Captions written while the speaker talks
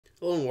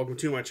Hello and welcome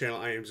to my channel.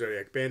 I am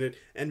Zodiac Bandit,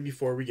 and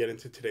before we get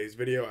into today's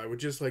video, I would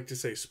just like to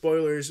say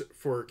spoilers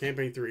for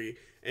Campaign 3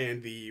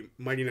 and the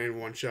Mighty Nein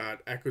one-shot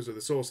Echoes of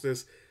the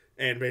Solstice,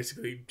 and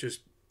basically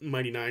just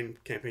Mighty Nein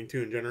Campaign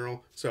 2 in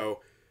general.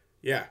 So,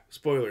 yeah,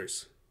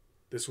 spoilers.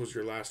 This was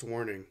your last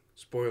warning.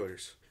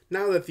 Spoilers.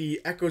 Now that the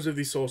Echoes of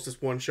the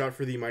Solstice one-shot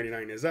for the Mighty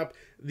Nein is up,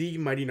 the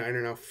Mighty Nein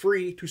are now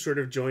free to sort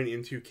of join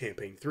into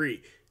Campaign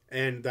 3,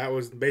 and that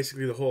was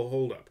basically the whole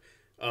holdup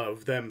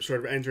of them sort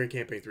of entering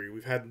Campaign 3.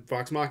 We've had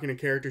Vox Machina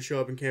characters show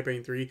up in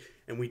Campaign 3,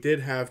 and we did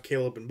have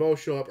Caleb and Bo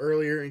show up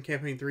earlier in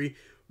Campaign 3,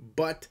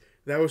 but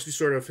that was to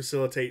sort of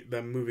facilitate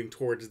them moving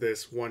towards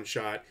this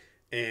one-shot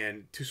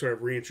and to sort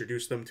of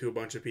reintroduce them to a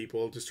bunch of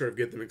people, to sort of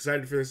get them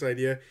excited for this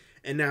idea.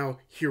 And now,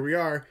 here we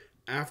are,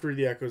 after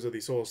the Echoes of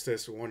the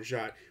Solstice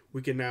one-shot,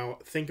 we can now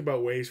think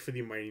about ways for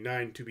the Mighty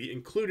Nein to be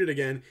included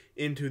again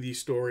into the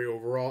story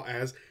overall,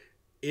 as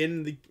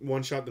in the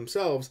one-shot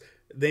themselves,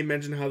 they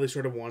mentioned how they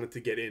sort of wanted to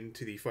get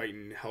into the fight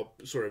and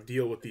help sort of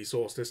deal with the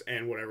Solstice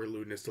and whatever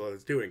Ludinus still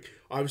is doing.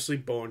 Obviously,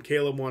 Bo and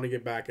Caleb want to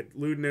get back at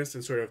Ludinus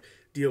and sort of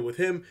deal with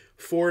him.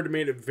 Ford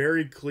made it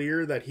very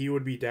clear that he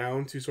would be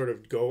down to sort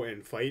of go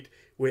and fight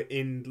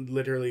within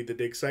literally the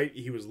dig site.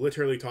 He was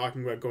literally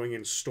talking about going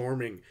and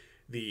storming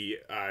the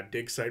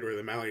dig site or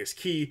the Malleus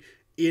Key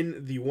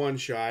in the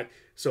one-shot.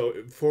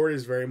 So Ford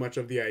is very much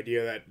of the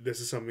idea that this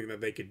is something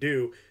that they could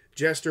do.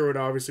 Jester would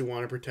obviously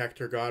want to protect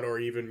her god or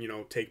even,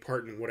 take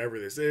part in whatever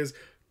this is.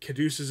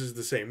 Caduceus is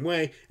the same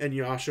way, and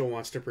Yasha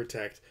wants to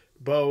protect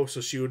Bo, so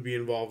she would be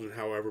involved in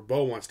however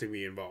Bo wants to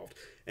be involved.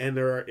 And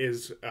there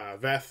is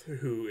Veth,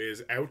 who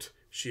is out.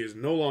 She is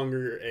no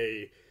longer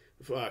a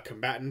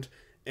combatant,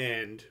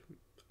 and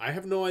I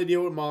have no idea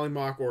what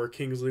Mollymock or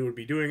Kingsley would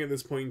be doing at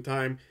this point in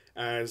time,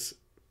 as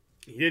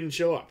he didn't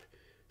show up.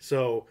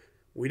 So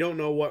we don't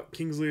know what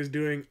Kingsley is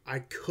doing. I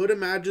could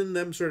imagine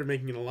them sort of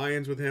making an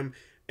alliance with him,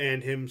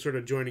 and him sort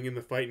of joining in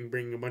the fight and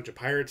bringing a bunch of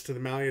pirates to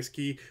the Malleus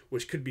Key,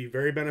 which could be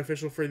very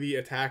beneficial for the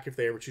attack if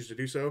they ever choose to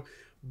do so.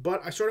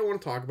 But I sort of want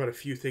to talk about a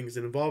few things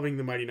involving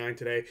the Mighty Nein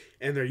today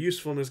and their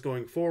usefulness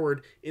going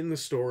forward in the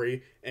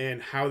story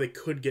and how they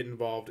could get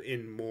involved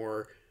in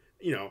more,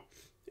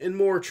 in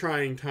more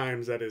trying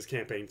times, that is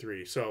Campaign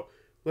 3. So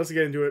let's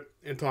get into it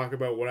and talk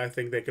about what I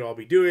think they could all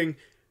be doing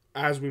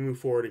as we move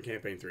forward in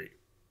Campaign 3.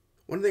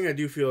 One thing I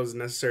do feel is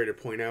necessary to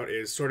point out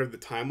is sort of the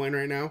timeline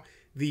right now.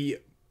 The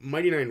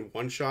Mighty Nein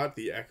one-shot,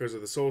 the Echoes of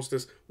the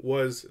Solstice,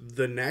 was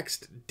the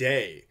next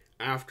day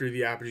after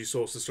the Apogee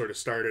Solstice sort of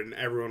started and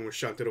everyone was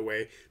shunted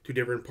away to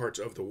different parts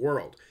of the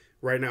world.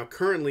 Right now,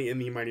 currently in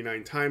the Mighty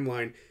Nein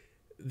timeline,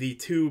 the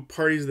two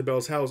parties of the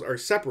Bell's Hells are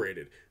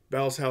separated.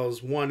 Bell's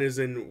Hells 1 is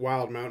in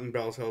Wild Mountain,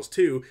 Bell's Hells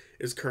 2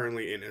 is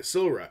currently in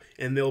Isilra,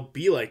 and they'll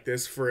be like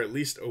this for at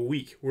least a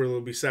week, where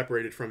they'll be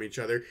separated from each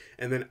other,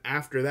 and then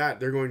after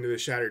that, they're going to the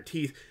Shattered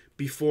Teeth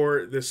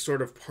before this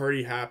sort of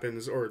party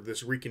happens, or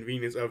this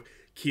reconvenience of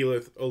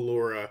Keyleth,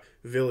 Allura,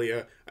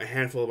 Villia, a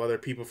handful of other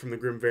people from the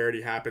Grim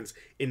Verity happens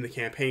in the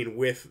campaign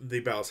with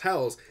the Bell's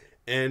Hells,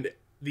 and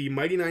the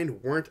Mighty Nein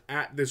weren't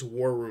at this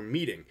war room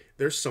meeting.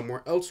 They're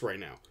somewhere else right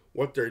now.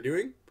 What they're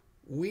doing,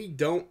 we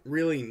don't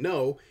really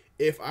know.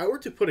 If I were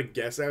to put a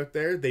guess out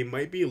there, they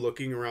might be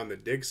looking around the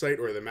dig site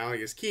or the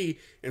Malleus Key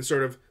and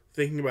sort of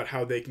thinking about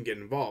how they can get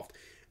involved.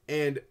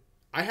 And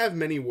I have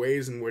many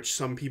ways in which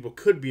some people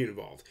could be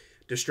involved.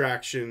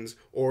 Distractions,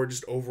 or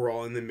just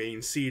overall in the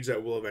main siege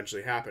that will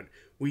eventually happen.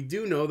 We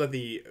do know that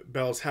the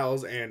Bell's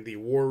Hells and the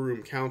War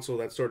Room Council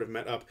that sort of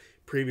met up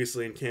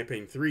previously in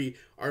Campaign 3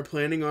 are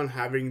planning on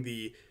having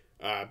the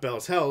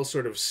Bell's Hells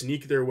sort of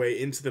sneak their way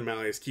into the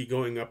Malleus Key,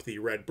 going up the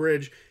Red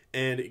Bridge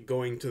and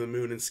going to the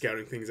moon and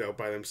scouting things out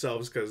by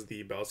themselves, because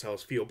the Bell's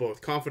Hells feel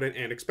both confident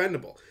and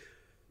expendable.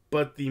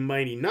 But the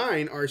Mighty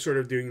Nein are sort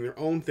of doing their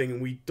own thing,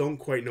 and we don't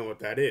quite know what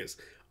that is.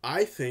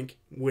 I think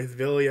with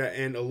Villia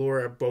and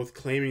Allura both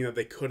claiming that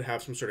they could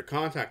have some sort of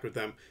contact with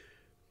them,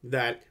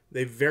 that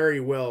they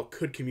very well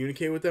could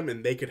communicate with them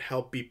and they could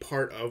help be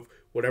part of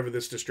whatever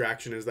this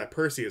distraction is that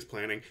Percy is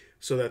planning,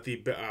 so that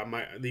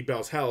the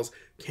Bell's Hells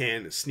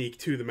can sneak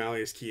to the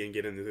Malleus Key and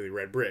get into the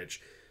Red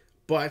Bridge.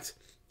 But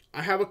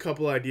I have a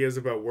couple ideas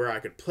about where I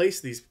could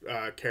place these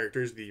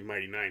characters, the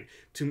Mighty Nein,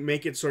 to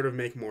make it sort of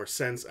make more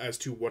sense as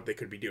to what they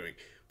could be doing.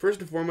 First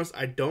and foremost,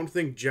 I don't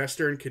think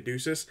Jester and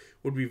Caduceus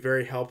would be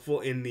very helpful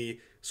in the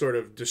sort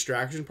of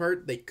distraction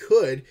part. They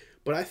could,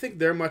 but I think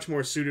they're much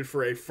more suited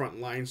for a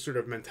frontline sort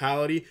of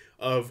mentality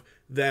of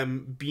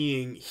them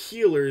being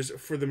healers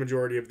for the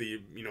majority of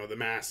the, the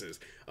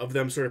masses, of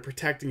them sort of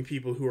protecting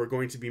people who are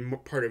going to be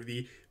part of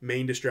the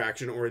main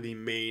distraction or the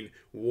main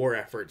war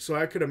effort. So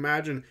I could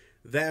imagine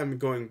them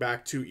going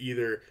back to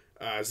either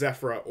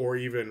Zephyra or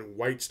even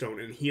Whitestone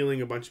and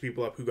healing a bunch of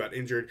people up who got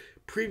injured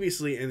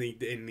previously in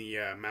the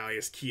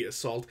Malleus Key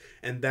assault,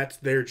 and that's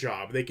their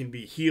job. They can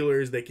be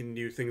healers, they can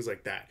do things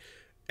like that.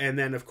 And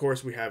then of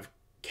course we have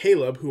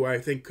Caleb, who I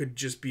think could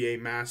just be a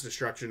mass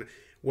destruction,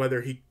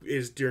 whether he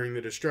is during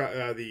the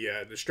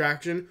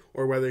distraction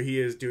or whether he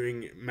is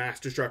doing mass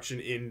destruction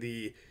in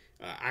the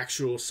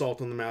actual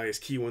assault on the Malleus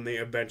Key when they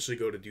eventually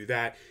go to do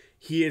that.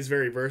 he is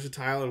very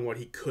versatile in what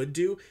he could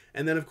do.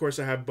 And then, of course,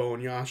 I have Bo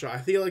and Yasha. I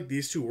feel like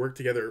these two work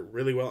together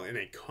really well in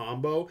a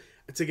combo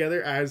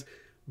together, as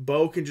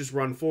Bo can just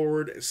run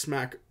forward,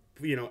 smack,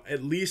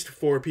 at least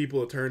 4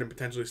 people a turn and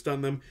potentially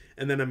stun them.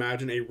 And then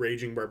imagine a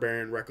raging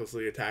barbarian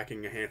recklessly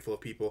attacking a handful of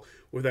people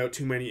without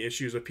too many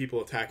issues of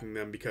people attacking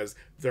them because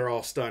they're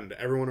all stunned.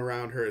 Everyone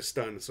around her is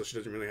stunned, so she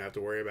doesn't really have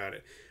to worry about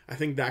it. I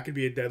think that could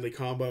be a deadly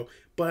combo.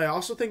 But I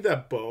also think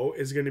that Bo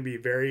is going to be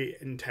very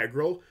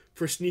integral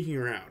for sneaking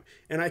around.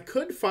 And I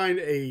could find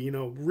a,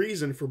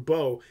 reason for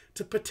Bo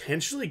to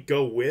potentially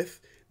go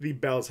with the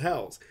Bell's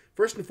Hells.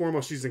 First and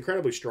foremost, she's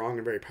incredibly strong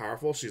and very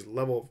powerful. She's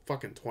level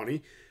fucking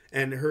 20.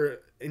 And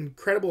her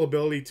incredible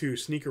ability to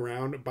sneak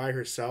around by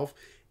herself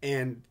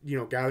and,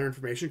 gather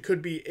information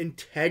could be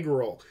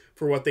integral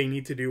for what they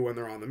need to do when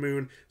they're on the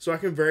moon. So I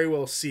can very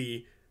well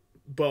see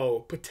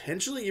Bo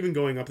potentially even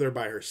going up there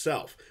by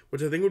herself,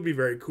 which I think would be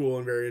very cool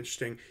and very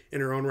interesting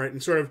in her own right.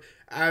 And sort of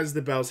as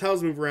the Bell's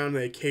Hells move around,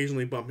 they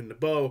occasionally bump into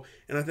Bo,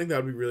 and I think that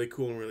would be really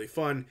cool and really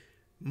fun.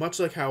 Much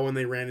like how when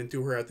they ran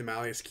into her at the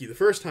Malleus Key the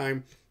first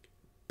time,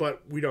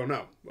 but we don't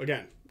know.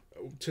 Again,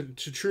 to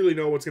truly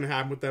know what's going to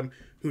happen with them,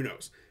 who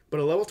knows? But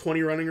a level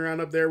 20 running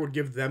around up there would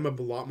give them a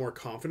lot more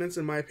confidence,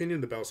 in my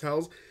opinion, the Bell's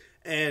Hells.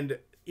 And,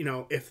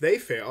 if they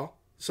fail,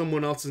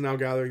 someone else is now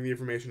gathering the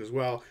information as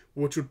well,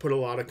 which would put a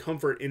lot of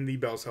comfort in the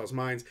Bell's Hells'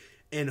 minds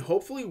and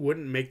hopefully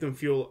wouldn't make them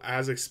feel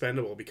as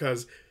expendable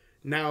because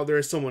now there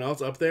is someone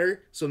else up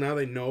there. So now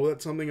they know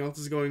that something else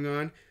is going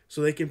on.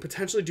 So they can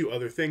potentially do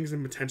other things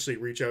and potentially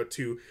reach out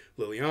to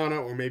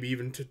Liliana or maybe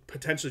even to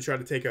potentially try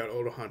to take out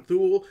Odohan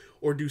Thul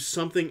or do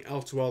something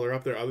else while they're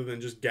up there other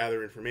than just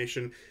gather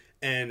information.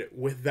 And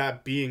with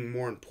that being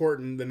more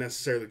important than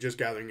necessarily just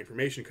gathering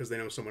information because they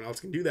know someone else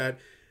can do that,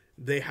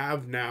 they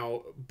have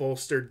now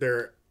bolstered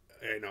their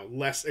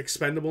less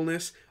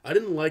expendableness. I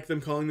didn't like them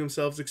calling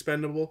themselves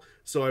expendable,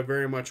 so I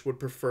very much would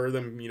prefer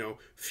them,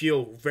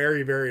 feel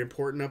very, very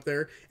important up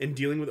there, and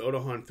dealing with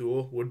Odohan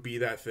Thul would be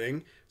that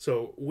thing.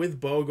 So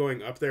with Bo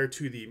going up there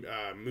to the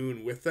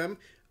moon with them,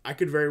 I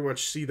could very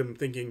much see them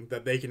thinking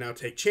that they can now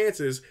take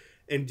chances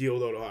and deal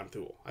with Odohan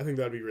Thul. I think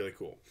that'd be really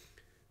cool.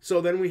 So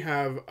then we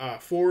have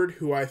Ford,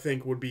 who I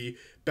think would be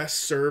best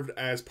served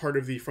as part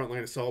of the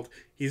frontline assault.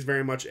 He's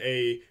very much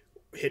a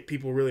hit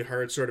people really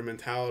hard sort of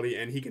mentality,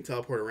 and he can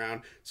teleport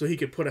around, so he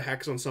could put a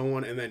hex on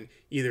someone and then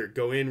either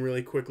go in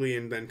really quickly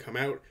and then come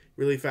out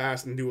really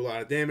fast and do a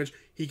lot of damage.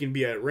 He can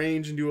be at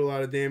range and do a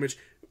lot of damage.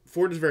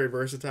 Ford is very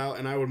versatile,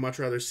 and I would much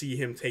rather see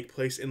him take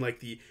place in like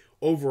the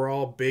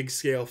overall big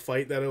scale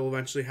fight that will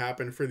eventually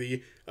happen for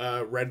the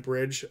Red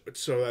Bridge,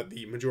 so that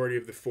the majority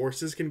of the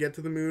forces can get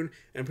to the moon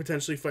and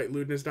potentially fight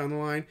Ludinus down the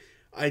line.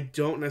 I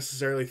don't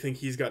necessarily think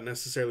he's got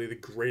necessarily the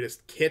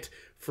greatest kit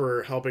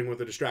for helping with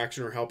the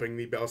distraction or helping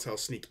the Bell's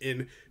House sneak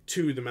in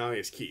to the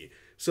Malleus Key.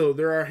 So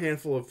there are a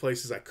handful of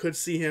places I could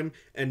see him,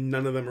 and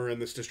none of them are in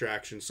this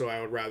distraction, so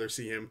I would rather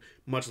see him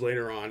much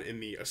later on in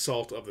the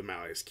assault of the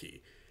Malleus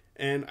Key.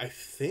 And I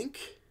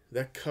think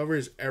that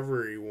covers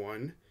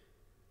everyone.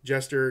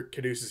 Jester,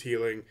 Caduceus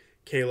healing,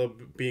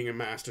 Caleb being a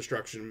mass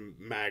destruction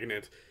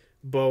magnet,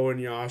 Bo and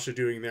Yasha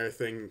doing their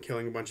thing,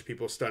 killing a bunch of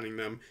people, stunning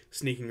them,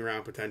 sneaking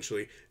around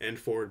potentially, and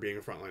Ford being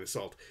a frontline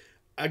assault.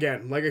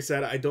 Again, like I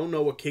said, I don't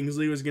know what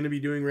Kingsley was going to be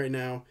doing right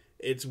now.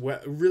 It's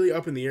really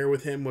up in the air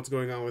with him, what's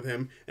going on with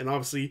him. And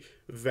obviously,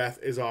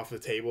 Veth is off the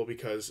table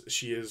because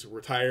she is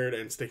retired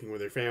and sticking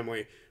with her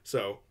family.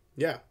 So,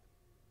 yeah.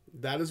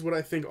 That is what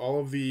I think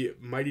all of the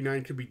Mighty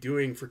Nein could be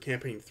doing for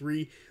Campaign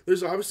 3.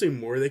 There's obviously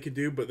more they could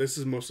do, but this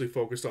is mostly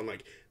focused on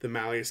like the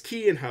Malleus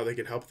Key and how they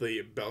could help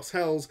the Bell's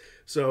Hells.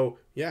 So,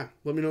 yeah,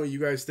 let me know what you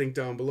guys think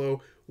down below.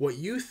 What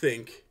you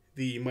think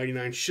the Mighty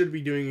Nein should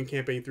be doing in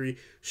Campaign 3.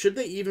 Should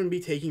they even be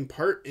taking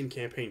part in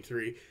Campaign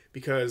 3?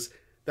 Because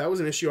that was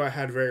an issue I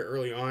had very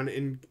early on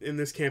in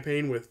this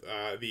campaign with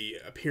the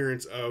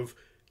appearance of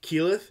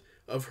Keyleth,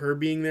 of her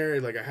being there.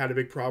 Like, I had a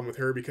big problem with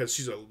her because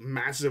she's a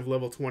massive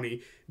level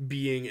 20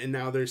 being, and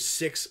now there's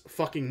 6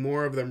 fucking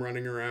more of them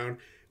running around,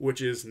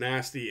 which is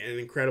nasty and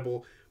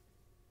incredible.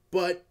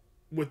 But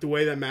with the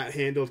way that Matt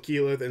handled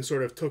Keyleth and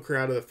sort of took her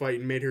out of the fight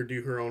and made her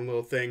do her own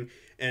little thing,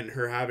 and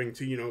her having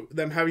to,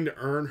 them having to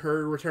earn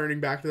her returning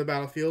back to the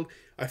battlefield,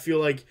 I feel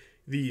like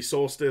the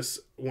Solstice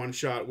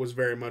one-shot was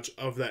very much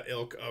of that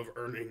ilk of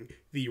earning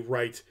the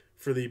right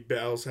for the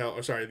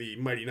the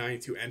Mighty Nein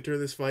to enter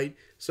this fight.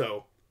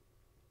 So,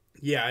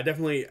 yeah, I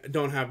definitely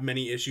don't have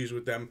many issues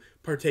with them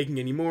partaking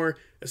anymore,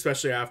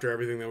 especially after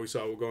everything that we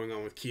saw going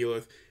on with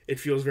Keyleth. It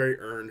feels very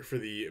earned for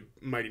the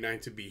Mighty Nein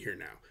to be here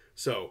now.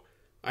 So,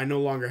 I no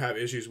longer have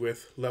issues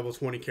with level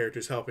 20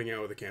 characters helping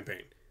out with the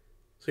campaign.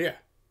 So, yeah,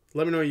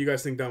 let me know what you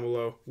guys think down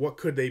below. What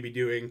could they be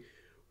doing?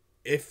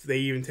 If they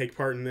even take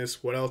part in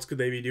this, what else could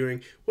they be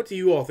doing? What do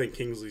you all think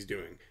Kingsley's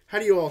doing? How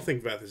do you all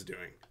think Veth is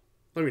doing?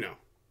 Let me know.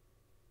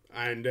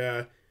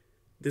 And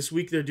this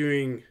week they're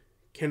doing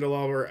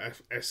Candelabra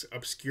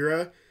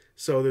Obscura,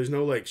 so there's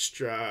no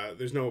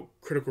there's no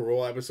Critical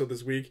Role episode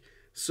this week,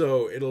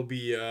 so it'll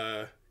be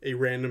a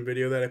random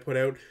video that I put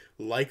out.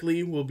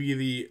 Likely will be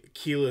the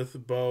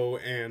Keyleth, Bo,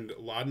 and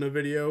Laudna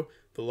video,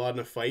 the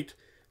Laudna fight.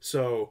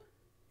 So,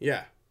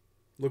 yeah,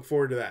 look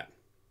forward to that.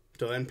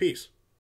 Till then, peace.